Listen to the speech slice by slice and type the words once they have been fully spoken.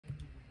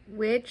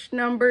Which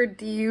number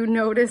do you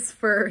notice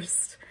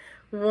first?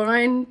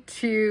 1,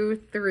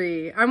 2,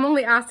 3. I'm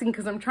only asking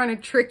because I'm trying to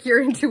trick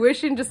your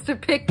intuition just to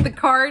pick the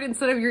card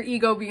instead of your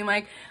ego being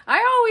like, I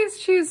always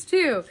choose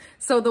 2.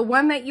 So the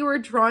one that you are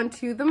drawn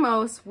to the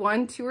most,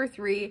 1, 2, or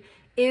 3,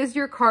 is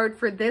your card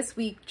for this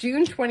week,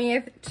 June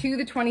 20th to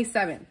the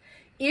 27th.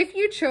 If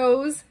you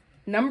chose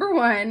number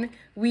 1,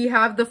 we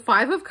have the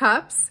 5 of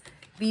Cups,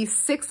 the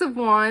 6 of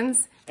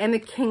Wands, and the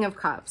King of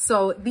Cups.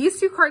 So these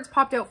 2 cards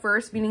popped out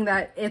first, meaning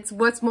that it's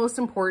what's most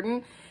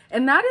important.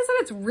 And that is that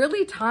it's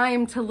really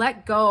time to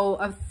let go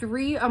of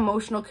 3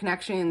 emotional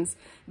connections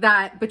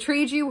that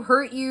betrayed you,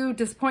 hurt you,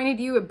 disappointed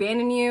you,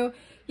 abandoned you.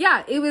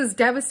 Yeah, it was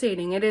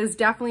devastating. It is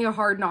definitely a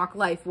hard knock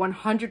life,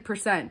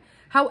 100%.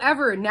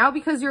 However, now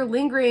because you're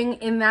lingering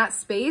in that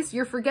space,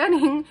 you're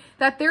forgetting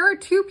that there are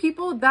 2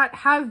 people that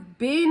have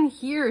been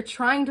here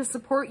trying to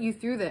support you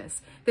through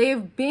this. They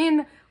have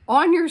been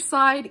on your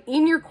side,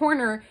 in your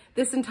corner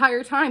this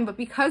entire time. But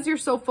because you're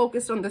so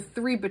focused on the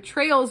 3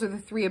 betrayals or the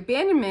 3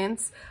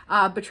 abandonments,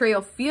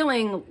 betrayal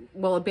feeling,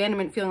 well,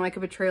 abandonment feeling like a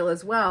betrayal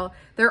as well,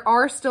 there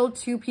are still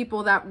 2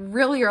 people that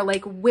really are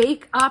like,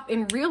 wake up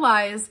and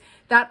realize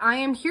that I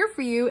am here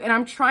for you and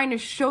I'm trying to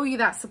show you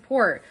that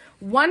support.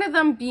 One of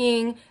them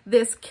being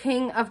this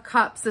King of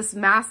Cups, this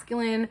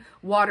masculine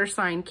water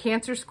sign,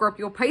 Cancer,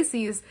 Scorpio,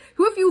 Pisces,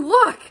 who, if you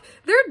look,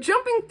 they're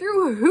jumping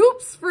through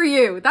hoops for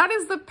you. That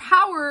is the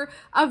power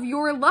of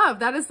your love.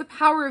 That is the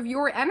power of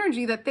your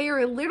energy, that they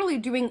are literally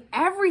doing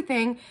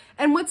everything.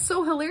 And what's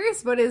so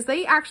hilarious about it is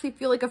they actually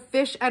feel like a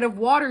fish out of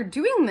water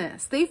doing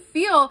this. They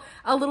feel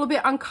a little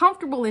bit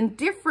uncomfortable and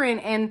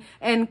different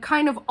and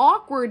kind of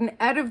awkward and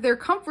out of their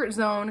comfort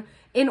zone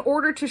in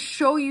order to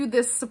show you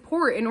this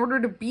support, in order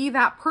to be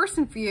that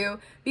person for you,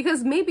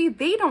 because maybe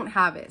they don't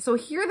have it. So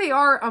here they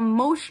are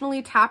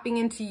emotionally tapping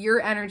into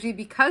your energy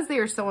because they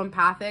are so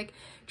empathic,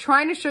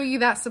 trying to show you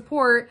that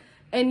support,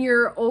 and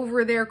you're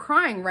over there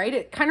crying, right?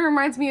 It kind of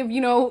reminds me of, you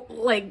know,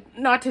 like,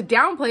 not to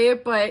downplay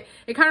it, but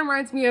it kind of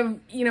reminds me of,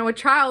 you know, a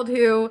child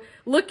who,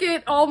 look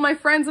at all my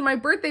friends at my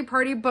birthday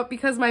party, but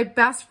because my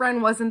best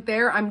friend wasn't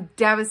there, I'm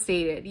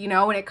devastated, you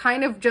know, and it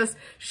kind of just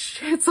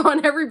shits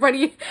on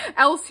everybody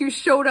else who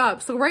showed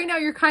up. So right now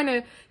you're kind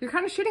of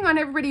shitting on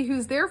everybody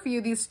who's there for you,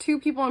 these 2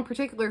 people in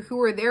particular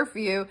who are there for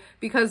you,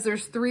 because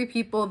there's 3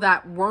 people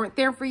that weren't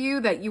there for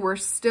you, that you were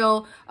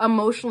still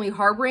emotionally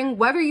harboring,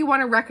 whether you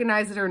want to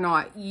recognize it or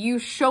not. You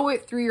show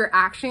it through your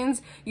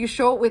actions. You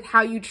show it with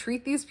how you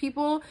treat these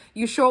people.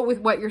 You show it with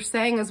what you're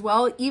saying as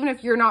well. Even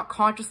if you're not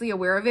consciously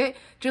aware of it,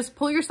 just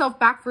pull yourself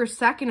back for a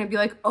second and be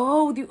like,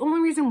 oh, the only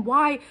reason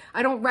why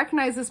I don't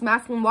recognize this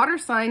masculine water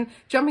sign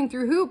jumping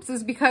through hoops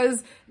is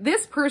because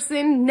this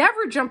person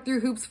never jumped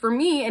through hoops for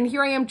me, and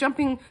here I am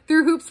jumping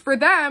through hoops for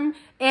them,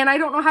 and I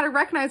don't know how to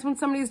recognize when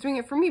somebody's doing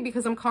it for me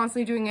because I'm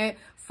constantly doing it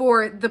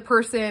for the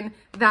person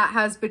that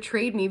has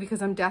betrayed me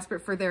because I'm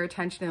desperate for their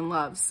attention and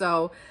love.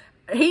 So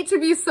I hate to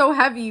be so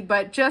heavy,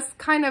 but just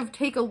kind of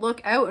take a look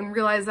out and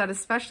realize that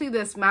especially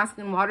this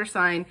masculine water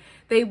sign,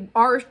 they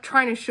are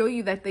trying to show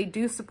you that they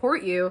do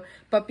support you,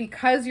 but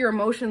because your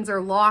emotions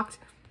are locked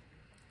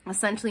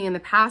essentially in the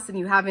past and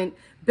you haven't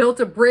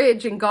built a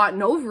bridge and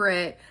gotten over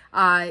it,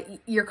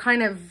 you're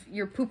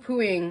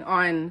poo-pooing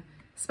on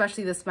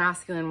especially this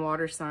masculine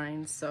water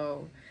sign.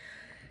 So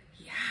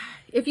yeah.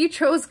 If you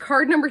chose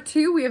card number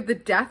 2, we have the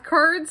Death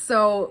card.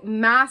 So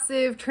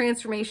massive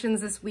transformations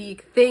this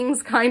week,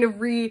 things kind of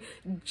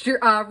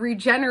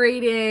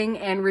regenerating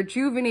and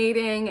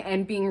rejuvenating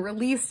and being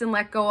released and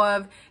let go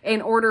of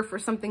in order for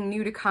something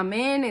new to come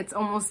in. It's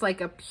almost like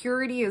a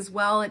purity as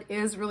well. It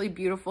is really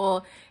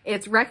beautiful.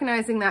 It's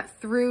recognizing that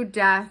through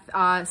death,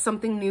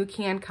 something new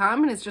can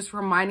come. And it's just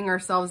reminding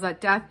ourselves that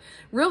death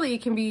really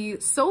can be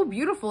so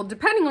beautiful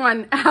depending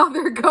on how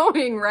they're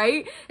going,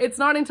 right? It's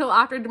not until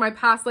after my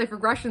past life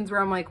regressions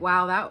where I'm like,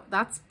 wow,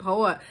 that's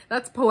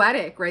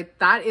poetic, right?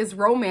 That is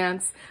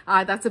romance.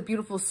 That's a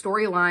beautiful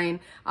storyline.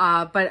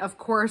 But of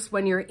course,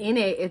 when you're in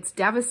it, it's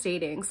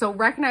devastating. So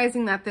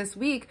recognizing that this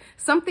week,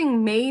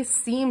 something may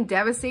seem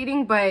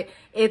devastating, but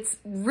it's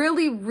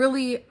really,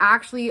 really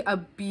actually a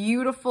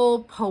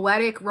beautiful,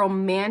 poetic,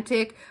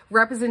 romantic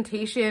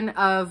representation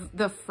of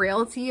the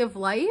frailty of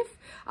life.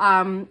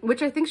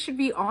 Which I think should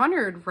be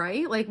honored,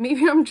 right? Like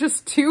maybe I'm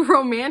just too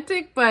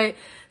romantic, but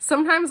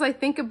sometimes I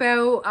think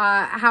about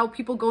how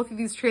people go through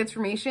these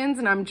transformations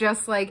and I'm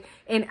just like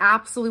in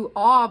absolute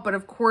awe, but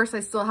of course I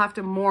still have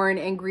to mourn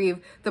and grieve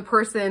the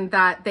person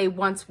that they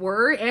once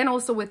were, and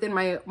also within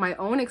my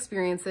own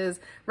experiences,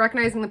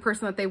 recognizing the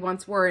person that they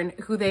once were and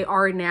who they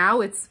are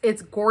now.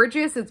 It's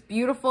gorgeous, it's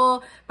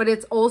beautiful, but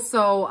it's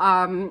also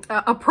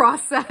a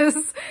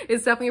process.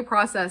 It's definitely a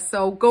process.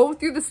 So go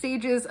through the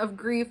stages of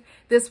grief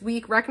this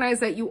week. Recognize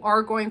that you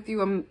are going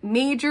through a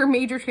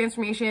major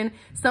transformation.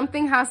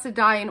 Something has to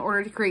die in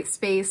order to create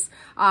space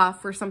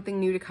for something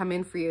new to come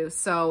in for you.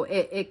 So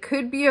it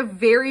could be a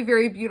very,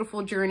 very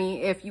beautiful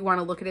journey if you want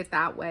to look at it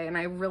that way. And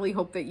I really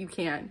hope that you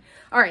can.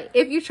 All right.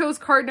 If you chose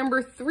card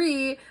number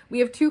 3, we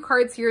have 2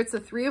 cards here. It's the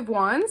 3 of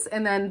Wands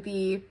and then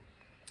the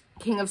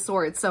King of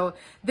Swords. So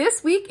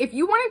this week, if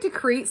you wanted to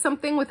create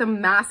something with a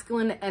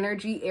masculine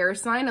energy air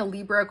sign, a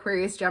Libra,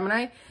 Aquarius,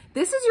 Gemini,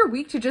 this is your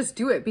week to just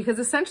do it, because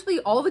essentially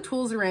all the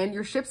tools are in,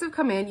 your ships have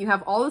come in, you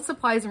have all the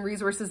supplies and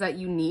resources that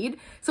you need.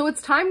 So it's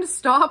time to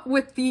stop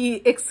with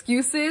the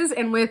excuses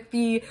and with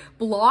the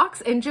blocks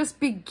and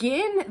just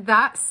begin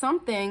that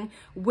something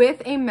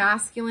with a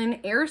masculine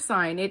air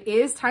sign. It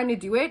is time to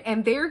do it,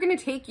 and they're going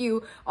to take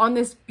you on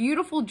this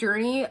beautiful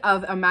journey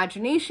of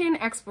imagination,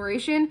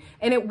 exploration,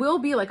 and it will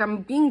be like,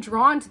 I'm being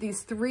drawn to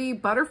these 3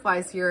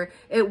 butterflies here.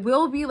 It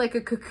will be like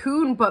a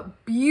cocoon,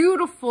 but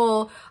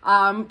beautiful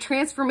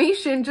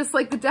transformation, just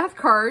like the Death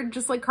card,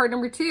 just like card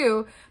number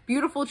 2,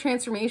 beautiful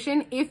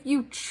transformation if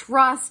you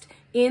trust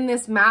in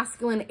this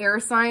masculine air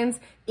sign's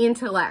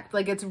intellect.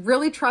 Like, it's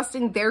really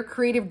trusting their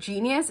creative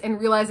genius and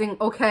realizing,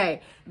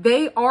 okay,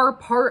 they are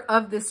part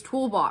of this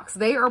toolbox.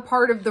 They are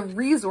part of the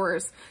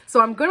resource. So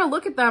I'm going to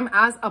look at them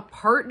as a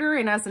partner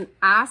and as an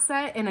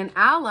asset and an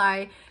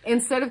ally,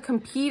 instead of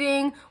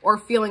competing or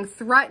feeling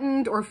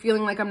threatened or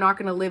feeling like I'm not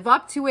going to live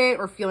up to it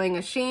or feeling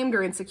ashamed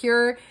or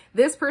insecure.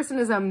 This person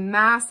is a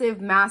massive,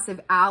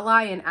 massive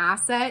ally and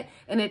asset,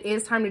 and it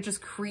is time to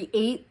just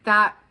create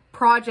that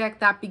project,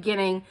 that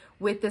beginning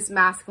with this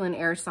masculine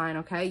air sign,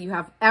 okay? You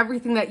have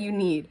everything that you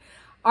need.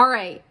 All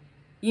right,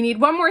 you need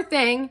one more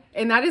thing,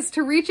 and that is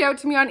to reach out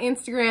to me on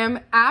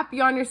Instagram at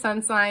Beyond Your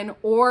Sun Sign,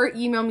 or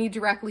email me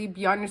directly,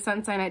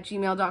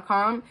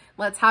 beyondyoursunsign@gmail.com.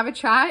 Let's have a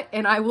chat,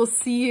 and I will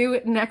see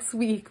you next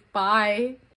week. Bye.